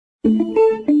Welcome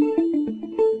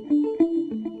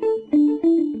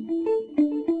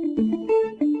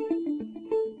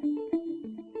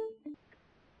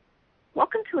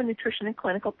to a Nutrition and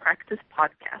Clinical Practice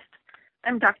podcast.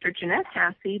 I'm Dr. Jeanette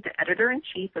Hassey, the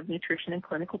Editor-in-Chief of Nutrition and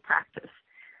Clinical Practice.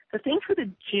 The theme for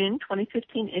the June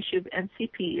 2015 issue of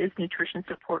NCP is Nutrition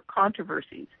Support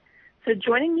Controversies. So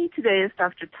joining me today is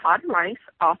Dr. Todd Rice,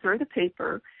 author of the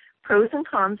paper, Pros and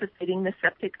Cons of Feeding the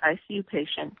Septic ICU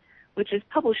Patient, which is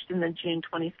published in the June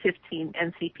 2015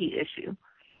 NCP issue.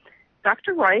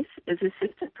 Dr. Rice is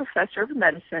Assistant Professor of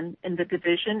Medicine in the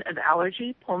Division of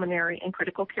Allergy, Pulmonary, and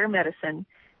Critical Care Medicine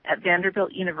at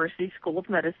Vanderbilt University School of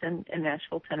Medicine in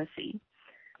Nashville, Tennessee.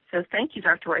 So thank you,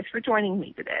 Dr. Rice, for joining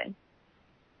me today.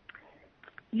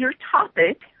 Your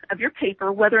topic of your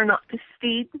paper, whether or not to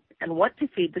feed and what to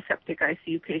feed the septic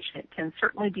ICU patient, can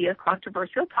certainly be a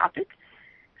controversial topic.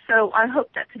 So I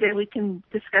hope that today we can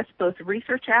discuss both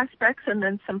research aspects and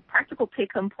then some practical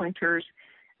take-home pointers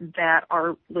that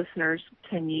our listeners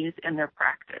can use in their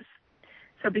practice.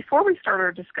 So before we start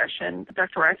our discussion,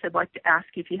 Dr. Rice, I'd like to ask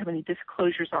you if you have any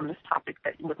disclosures on this topic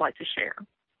that you would like to share.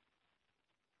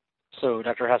 So,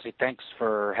 Dr. Hassey, thanks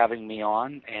for having me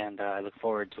on, and I look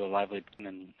forward to a lively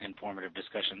and informative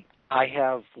discussion. I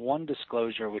have one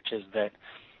disclosure, which is that,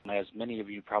 as many of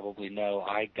you probably know,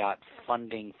 I got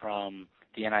funding from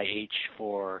the NIH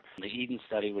for the Eden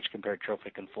study, which compared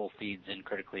trophic and full feeds in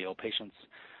critically ill patients.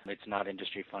 It's not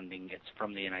industry funding, it's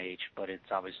from the NIH, but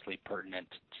it's obviously pertinent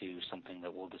to something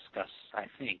that we'll discuss, I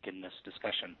think, in this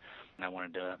discussion, and I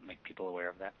wanted to make people aware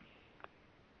of that.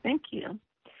 Thank you.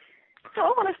 So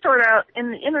I want to start out,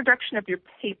 in the introduction of your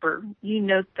paper, you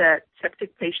note that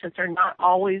septic patients are not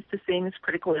always the same as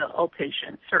critically ill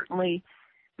patients. Certainly,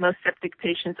 most septic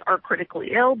patients are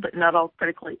critically ill, but not all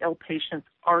critically ill patients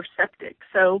are septic.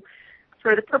 So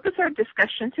for the purpose of our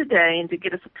discussion today and to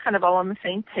get us kind of all on the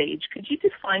same page, could you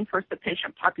define for us the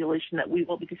patient population that we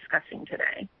will be discussing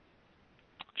today?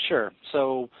 Sure.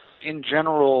 So in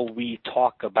general, we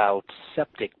talk about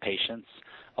septic patients,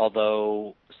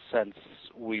 although since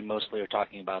we mostly are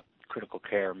talking about critical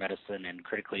care medicine and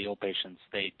critically ill patients,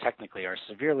 they technically are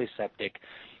severely septic,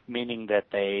 meaning that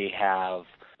they have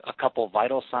a couple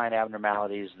vital sign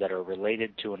abnormalities that are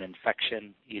related to an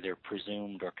infection, either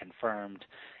presumed or confirmed,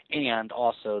 and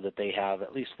also that they have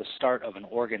at least the start of an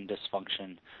organ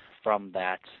dysfunction from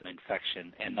that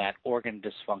infection. And that organ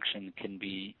dysfunction can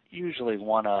be usually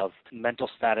one of mental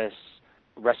status,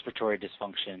 respiratory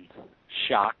dysfunction,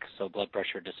 shock, so blood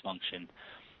pressure dysfunction,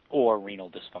 or renal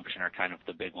dysfunction are kind of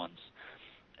the big ones.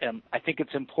 I think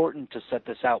it's important to set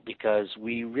this out because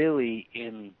we really,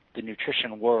 in the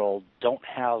nutrition world, don't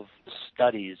have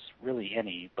studies, really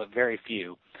any, but very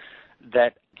few,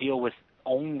 that deal with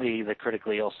only the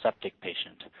critically ill septic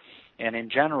patient. And in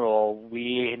general,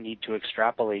 we need to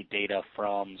extrapolate data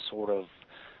from sort of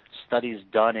studies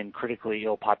done in critically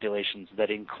ill populations that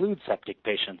include septic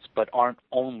patients but aren't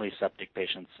only septic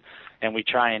patients. And we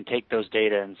try and take those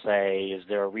data and say, is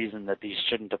there a reason that these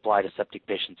shouldn't apply to septic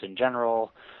patients in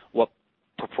general? What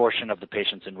proportion of the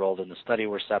patients enrolled in the study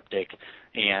were septic?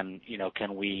 And,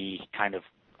 can we kind of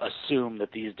assume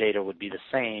that these data would be the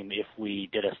same if we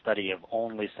did a study of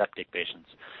only septic patients?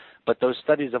 But those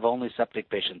studies of only septic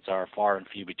patients are far and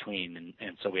few between,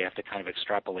 and so we have to kind of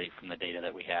extrapolate from the data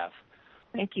that we have.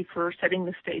 Thank you for setting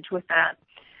the stage with that.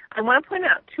 I want to point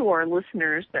out to our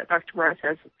listeners that Dr. Rice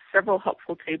has several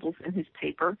helpful tables in his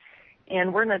paper,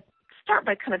 and we're going to start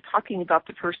by kind of talking about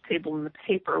the first table in the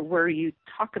paper where you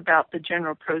talk about the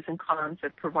general pros and cons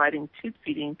of providing tube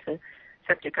feeding to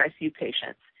septic ICU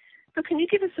patients. So can you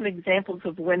give us some examples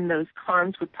of when those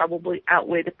cons would probably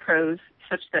outweigh the pros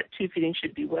such that tube feeding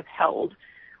should be withheld?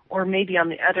 Or maybe on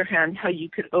the other hand, how you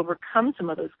could overcome some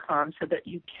of those cons so that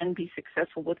you can be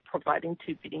successful with providing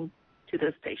tube feeding to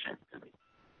those patients?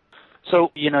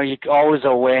 So, you're always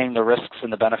weighing the risks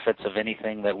and the benefits of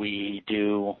anything that we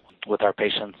do with our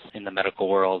patients in the medical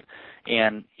world.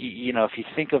 And, if you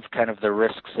think of kind of the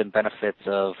risks and benefits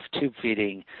of tube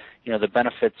feeding, the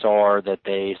benefits are that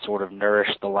they sort of nourish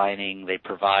the lining, they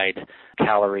provide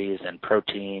calories and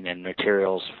protein and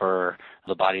materials for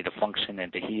the body to function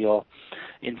and to heal.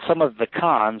 And some of the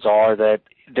cons are that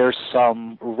there's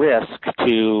some risk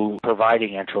to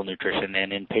providing enteral nutrition,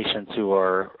 and in patients who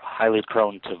are highly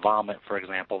prone to vomit, for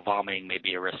example, vomiting may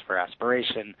be a risk for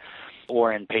aspiration,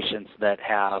 or in patients that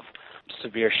have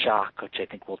severe shock, which I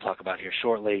think we'll talk about here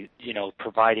shortly,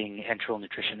 providing enteral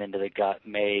nutrition into the gut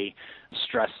may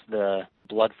stress the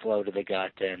blood flow to the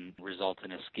gut and result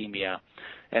in ischemia.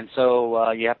 And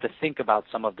so you have to think about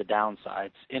some of the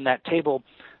downsides. In that table,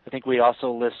 I think we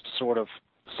also list sort of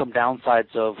some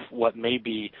downsides of what may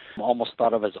be almost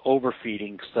thought of as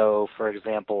overfeeding. So, for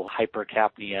example,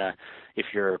 hypercapnia, if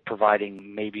you're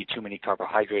providing maybe too many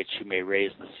carbohydrates, you may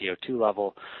raise the CO2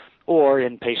 level. Or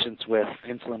in patients with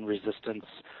insulin resistance,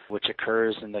 which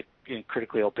occurs in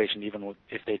critically ill patient even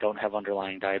if they don't have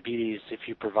underlying diabetes, if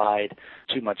you provide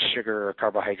too much sugar or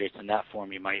carbohydrates in that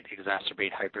form, you might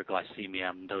exacerbate hyperglycemia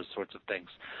and those sorts of things.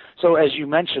 So as you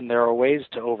mentioned, there are ways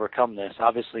to overcome this.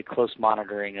 Obviously, close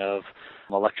monitoring of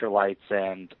electrolytes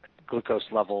and glucose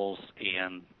levels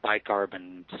and bicarb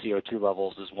and CO2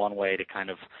 levels is one way to kind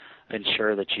of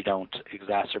ensure that you don't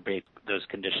exacerbate those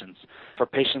conditions. For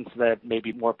patients that may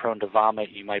be more prone to vomit,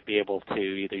 you might be able to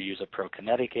either use a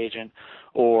prokinetic agent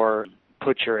or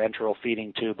put your enteral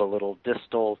feeding tube a little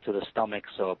distal to the stomach,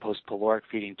 so a postpyloric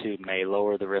feeding tube may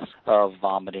lower the risk of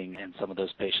vomiting in some of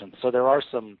those patients. So there are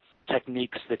some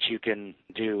techniques that you can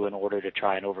do in order to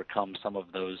try and overcome some of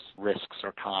those risks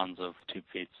or cons of tube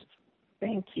feeds.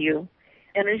 Thank you.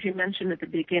 And as you mentioned at the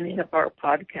beginning of our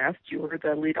podcast, you were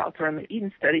the lead author on the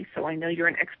Eden study, so I know you're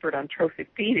an expert on trophic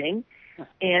feeding,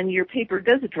 and your paper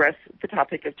does address the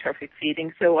topic of trophic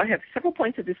feeding. So I have several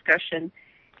points of discussion,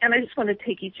 and I just want to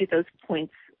take each of those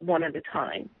points one at a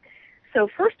time. So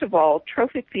first of all,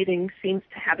 trophic feeding seems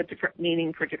to have a different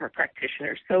meaning for different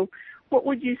practitioners. So what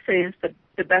would you say is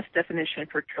the best definition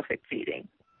for trophic feeding?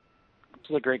 It's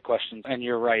a great question, and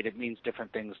you're right. It means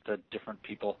different things to different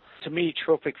people. To me,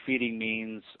 trophic feeding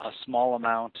means a small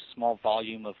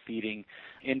volume of feeding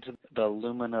into the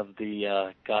lumen of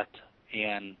the gut,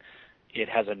 and it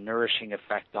has a nourishing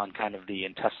effect on kind of the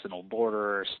intestinal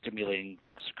border, stimulating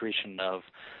secretion of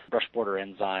brush border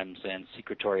enzymes and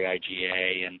secretory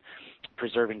IgA, and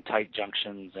preserving tight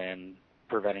junctions and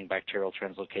preventing bacterial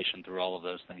translocation through all of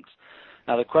those things.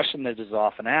 Now, the question that is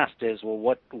often asked is,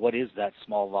 well, what is that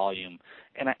small volume?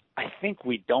 And I think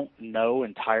we don't know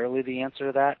entirely the answer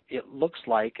to that. It looks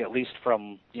like, at least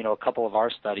from a couple of our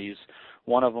studies,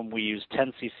 one of them we used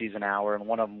 10 cc's an hour, and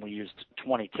one of them we used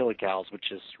 20 kilocalories,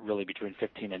 which is really between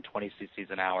 15 and 20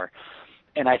 cc's an hour.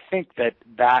 And I think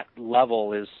that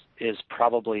level is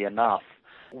probably enough.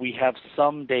 We have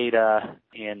some data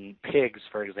in pigs,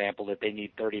 for example, that they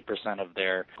need 30% of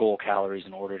their goal calories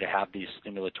in order to have these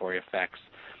stimulatory effects.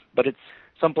 But it's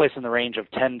someplace in the range of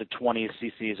 10 to 20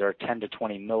 cc's or 10 to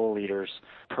 20 milliliters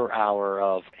per hour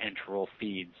of enteral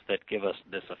feeds that give us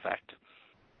this effect.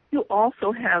 You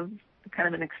also have kind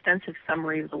of an extensive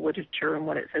summary of the literature and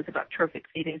what it says about trophic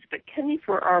feedings, but can you,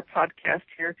 for our podcast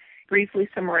here, briefly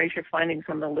summarize your findings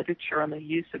on the literature on the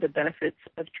use or the benefits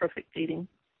of trophic feeding?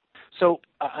 So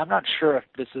I'm not sure if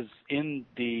this is in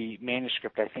the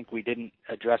manuscript. I think we didn't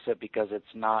address it because it's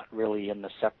not really in the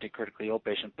septic critically ill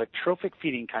patient. But trophic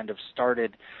feeding kind of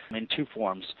started in two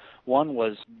forms. One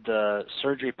was the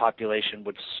surgery population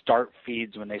would start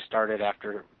feeds when they started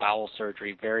after bowel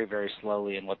surgery very, very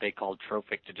slowly in what they called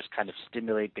trophic, to just kind of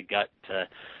stimulate the gut to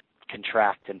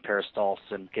contract and peristalse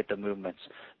and get the movements.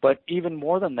 But even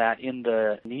more than that, in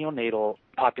the neonatal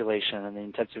population in the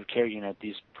intensive care unit,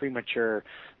 these premature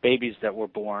babies that were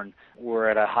born were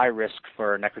at a high risk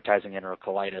for necrotizing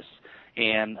enterocolitis.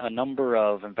 And a number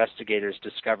of investigators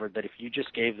discovered that if you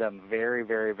just gave them very,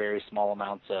 very, very small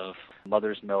amounts of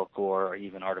mother's milk or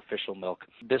even artificial milk,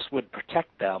 this would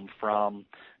protect them from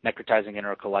necrotizing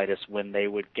enterocolitis when they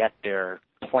would get their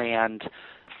planned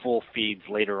full feeds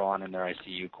later on in their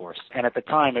ICU course. And at the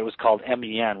time, it was called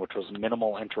MEN, which was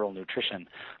minimal enteral nutrition.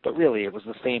 But really, it was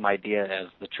the same idea as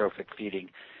the trophic feeding.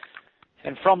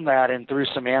 And from that, and through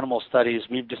some animal studies,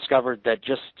 we've discovered that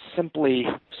just simply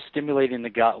stimulating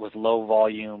the gut with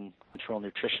low-volume enteral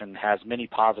nutrition has many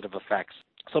positive effects,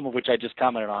 some of which I just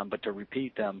commented on, but to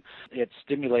repeat them, it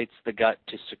stimulates the gut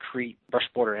to secrete brush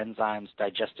border enzymes,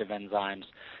 digestive enzymes.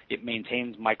 It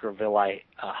maintains microvilli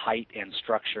height and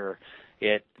structure.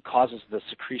 It causes the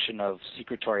secretion of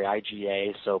secretory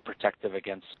IgA, so protective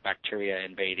against bacteria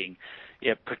invading.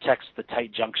 It protects the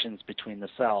tight junctions between the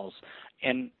cells.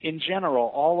 And in general,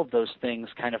 all of those things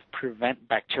kind of prevent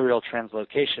bacterial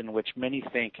translocation, which many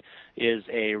think is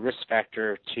a risk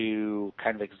factor to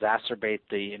kind of exacerbate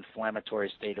the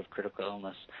inflammatory state of critical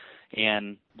illness.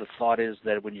 And the thought is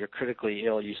that when you're critically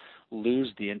ill, you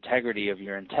lose the integrity of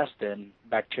your intestine.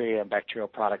 Bacteria and bacterial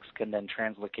products can then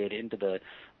translocate into the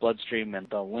bloodstream and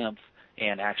the lymph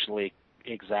and actually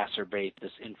exacerbate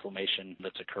this inflammation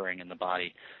that's occurring in the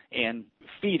body. And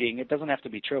feeding, it doesn't have to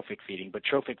be trophic feeding, but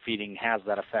trophic feeding has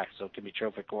that effect. So it can be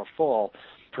trophic or full,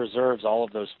 preserves all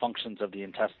of those functions of the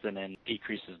intestine and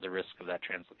decreases the risk of that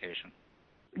translocation.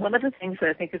 One of the things that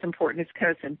I think is important is kind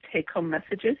of some take-home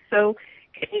messages. So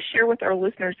can you share with our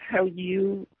listeners how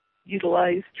you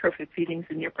utilize trophic feedings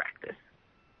in your practice?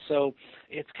 So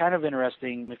it's kind of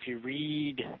interesting if you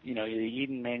read, the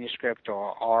Eden manuscript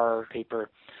or our paper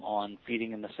on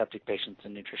feeding in the septic patients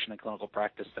in nutrition and clinical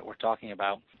practice that we're talking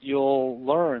about, you'll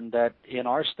learn that in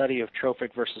our study of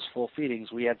trophic versus full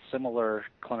feedings, we had similar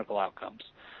clinical outcomes,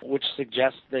 which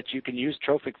suggests that you can use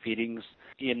trophic feedings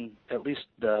in at least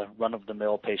the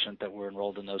run-of-the-mill patient that were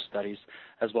enrolled in those studies,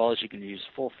 as well as you can use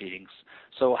full feedings.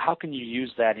 So how can you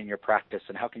use that in your practice,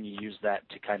 and how can you use that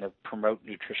to kind of promote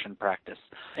nutrition practice?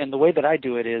 And the way that I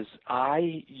do it is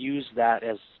I use that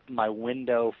as my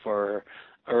window for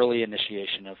early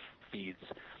initiation of feeds.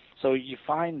 So you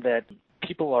find that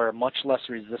people are much less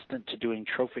resistant to doing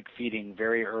trophic feeding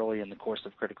very early in the course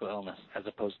of critical illness as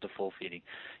opposed to full feeding.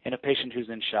 In a patient who's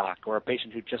in shock or a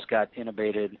patient who just got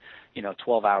intubated,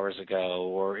 12 hours ago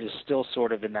or is still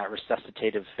sort of in that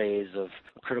resuscitative phase of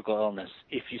critical illness,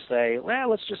 if you say, well,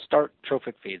 let's just start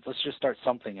trophic feeds, let's just start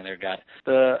something in their gut,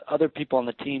 the other people on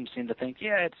the team seem to think,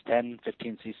 yeah, it's 10,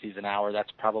 15 cc's an hour,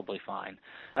 that's probably fine.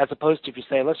 As opposed to if you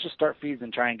say, let's just start feeds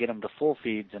and try and get them to full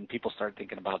feeds, and people start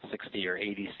thinking about 60 or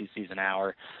 80 cc's an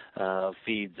hour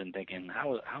feeds and thinking,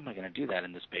 how am I going to do that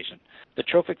in this patient? The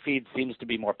trophic feed seems to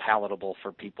be more palatable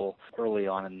for people early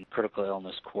on in critical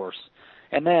illness course.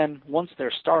 And then once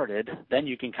they're started, then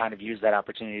you can kind of use that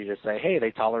opportunity to say, hey,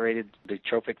 they tolerated the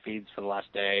trophic feeds for the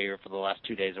last day or for the last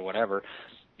 2 days or whatever,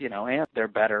 and they're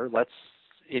better. Let's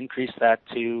increase that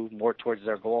to more towards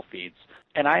their goal feeds.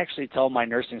 And I actually tell my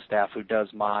nursing staff who does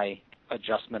my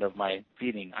adjustment of my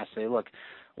feeding, I say, look,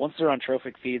 once they're on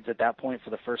trophic feeds at that point for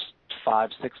the first 5-6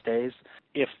 days,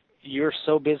 if you're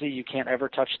so busy you can't ever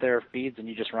touch their feeds and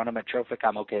you just run them at trophic,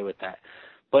 I'm okay with that.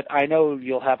 But I know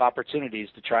you'll have opportunities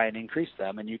to try and increase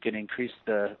them, and you can increase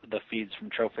the feeds from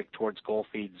trophic towards goal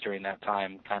feeds during that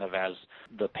time kind of as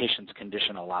the patient's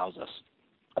condition allows us.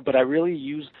 But I really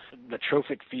use the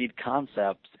trophic feed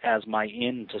concept as my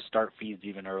in to start feeds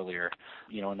even earlier,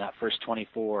 in that first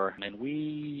 24. And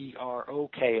we are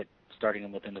okay at starting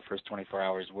them within the first 24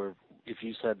 hours. If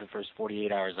you said the first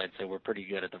 48 hours, I'd say we're pretty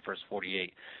good at the first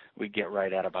 48. We get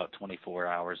right at about 24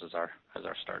 hours as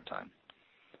our start time.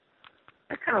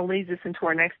 That kind of leads us into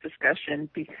our next discussion,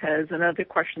 because another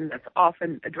question that's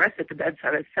often addressed at the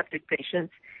bedside of septic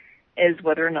patients is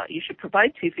whether or not you should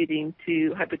provide tube feeding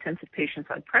to hypotensive patients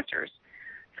on pressors.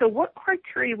 So what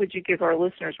criteria would you give our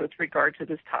listeners with regard to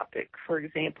this topic? For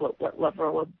example, at what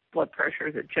level of blood pressure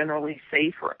is it generally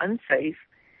safe or unsafe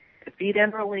to feed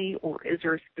enterally, or is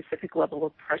there a specific level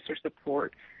of pressor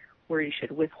support where you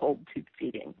should withhold tube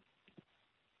feeding?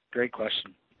 Great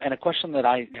question. And a question that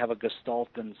I have a gestalt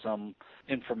and some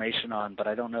information on, but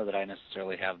I don't know that I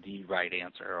necessarily have the right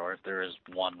answer or if there is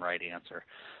one right answer.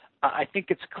 I think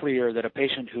it's clear that a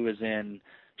patient who is in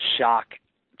shock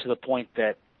to the point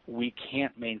that we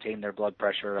can't maintain their blood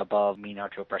pressure above mean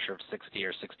arterial pressure of 60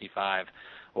 or 65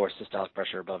 or systolic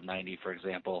pressure above 90, for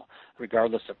example,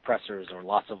 regardless of pressors or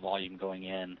lots of volume going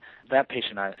in, that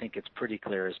patient, I think it's pretty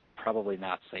clear, is probably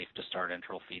not safe to start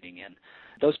enteral feeding in.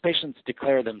 Those patients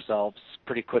declare themselves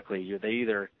pretty quickly. They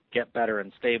either get better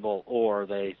and stable or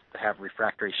they have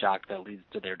refractory shock that leads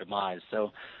to their demise.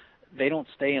 So they don't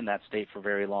stay in that state for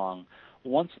very long.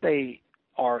 Once they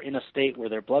are in a state where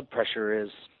their blood pressure is,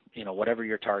 whatever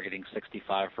you're targeting,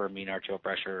 65 for a mean arterial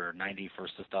pressure or 90 for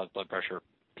systolic blood pressure,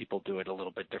 people do it a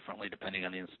little bit differently depending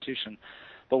on the institution.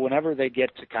 But whenever they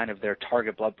get to kind of their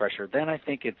target blood pressure, then I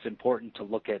think it's important to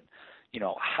look at,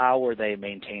 how are they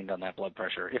maintained on that blood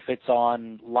pressure? If it's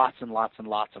on lots and lots and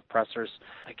lots of pressors,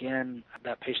 again,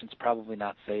 that patient's probably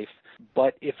not safe.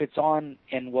 But if it's on,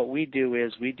 and what we do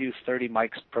is we do 30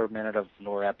 mics per minute of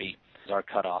norepi is our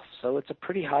cutoff. So it's a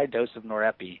pretty high dose of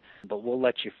norepi, but we'll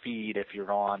let you feed if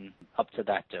you're on up to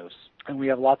that dose. And we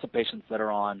have lots of patients that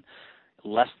are on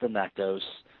less than that dose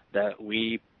that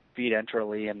we feed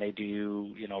enterally, and they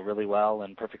do, really well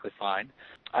and perfectly fine.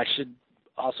 I should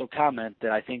also comment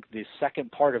that I think the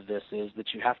second part of this is that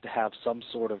you have to have some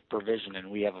sort of provision, and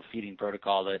we have a feeding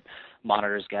protocol that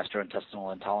monitors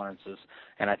gastrointestinal intolerances,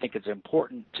 and I think it's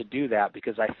important to do that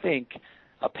because I think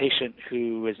a patient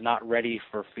who is not ready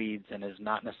for feeds and is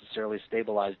not necessarily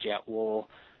stabilized yet will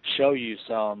show you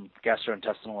some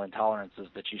gastrointestinal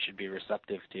intolerances that you should be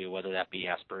receptive to, whether that be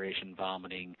aspiration,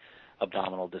 vomiting,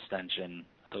 abdominal distension,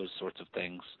 those sorts of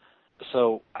things.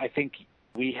 So I think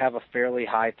we have a fairly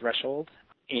high threshold,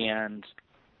 and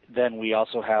then we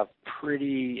also have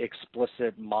pretty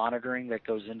explicit monitoring that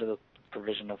goes into the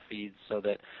provision of feeds so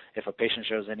that if a patient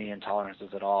shows any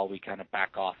intolerances at all, we kind of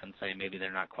back off and say maybe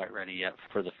they're not quite ready yet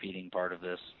for the feeding part of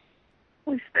this.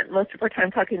 We spent most of our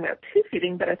time talking about tube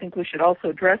feeding, but I think we should also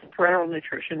address parenteral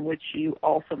nutrition, which you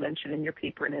also mentioned in your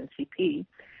paper in NCP.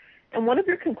 And one of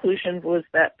your conclusions was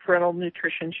that parental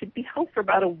nutrition should be held for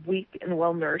about a week in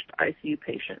well-nourished ICU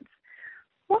patients.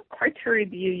 What criteria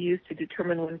do you use to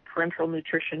determine when parenteral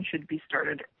nutrition should be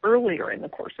started earlier in the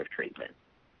course of treatment?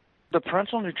 The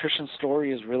parental nutrition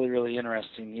story is really, really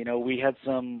interesting. We had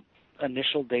some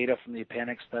initial data from the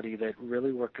APANIC study that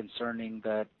really were concerning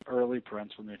that early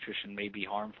parenteral nutrition may be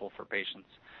harmful for patients.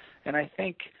 And I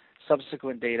think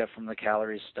subsequent data from the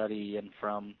calorie study and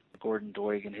from Gordon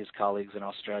Doig and his colleagues in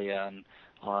Australia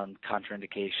on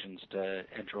contraindications to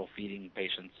enteral feeding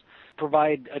patients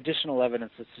provide additional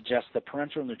evidence that suggests that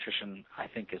parenteral nutrition, I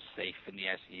think, is safe in the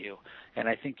ICU. And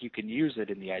I think you can use it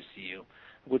in the ICU,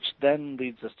 which then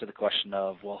leads us to the question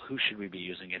of, well, who should we be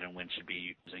using it and when should we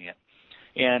be using it?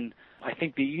 And I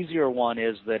think the easier one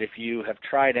is that if you have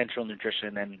tried enteral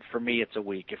nutrition, and for me it's a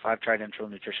week, if I've tried enteral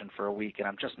nutrition for a week and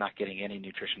I'm just not getting any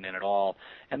nutrition in at all,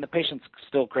 and the patient's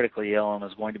still critically ill and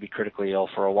is going to be critically ill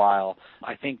for a while,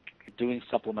 I think doing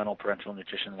supplemental parenteral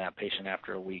nutrition in that patient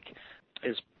after a week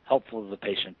is helpful to the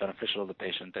patient, beneficial to the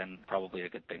patient, and probably a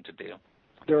good thing to do.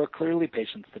 There are clearly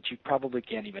patients that you probably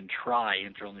can't even try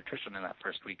enteral nutrition in that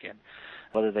first weekend,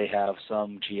 whether they have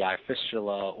some GI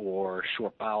fistula or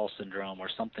short bowel syndrome or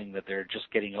something that they're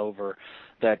just getting over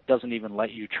that doesn't even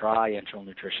let you try enteral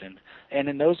nutrition. And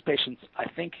in those patients, I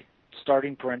think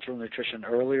starting parenteral nutrition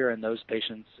earlier in those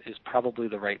patients is probably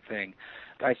the right thing.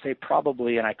 I say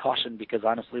probably, and I caution because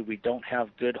honestly we don't have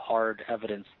good hard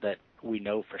evidence that we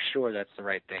know for sure that's the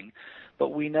right thing. But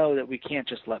we know that we can't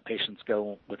just let patients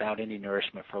go without any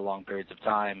nourishment for long periods of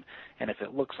time. And if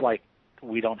it looks like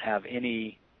we don't have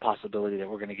any possibility that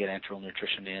we're going to get enteral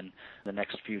nutrition in the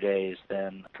next few days,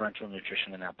 then parenteral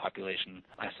nutrition in that population,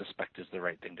 I suspect, is the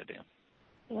right thing to do.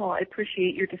 Well, I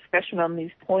appreciate your discussion on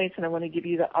these points, and I want to give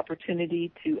you the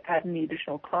opportunity to add any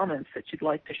additional comments that you'd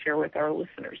like to share with our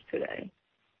listeners today.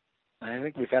 I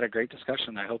think we've had a great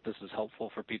discussion. I hope this is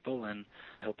helpful for people, and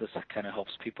I hope this kind of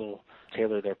helps people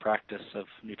tailor their practice of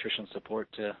nutrition support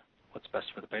to what's best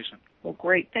for the patient. Well,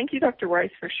 great. Thank you, Dr.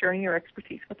 Rice, for sharing your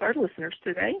expertise with our listeners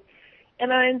today.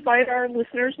 And I invite our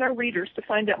listeners and our readers to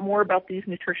find out more about these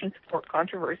nutrition support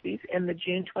controversies in the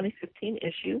June 2015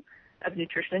 issue of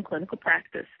Nutrition in Clinical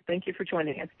Practice. Thank you for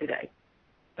joining us today.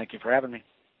 Thank you for having me.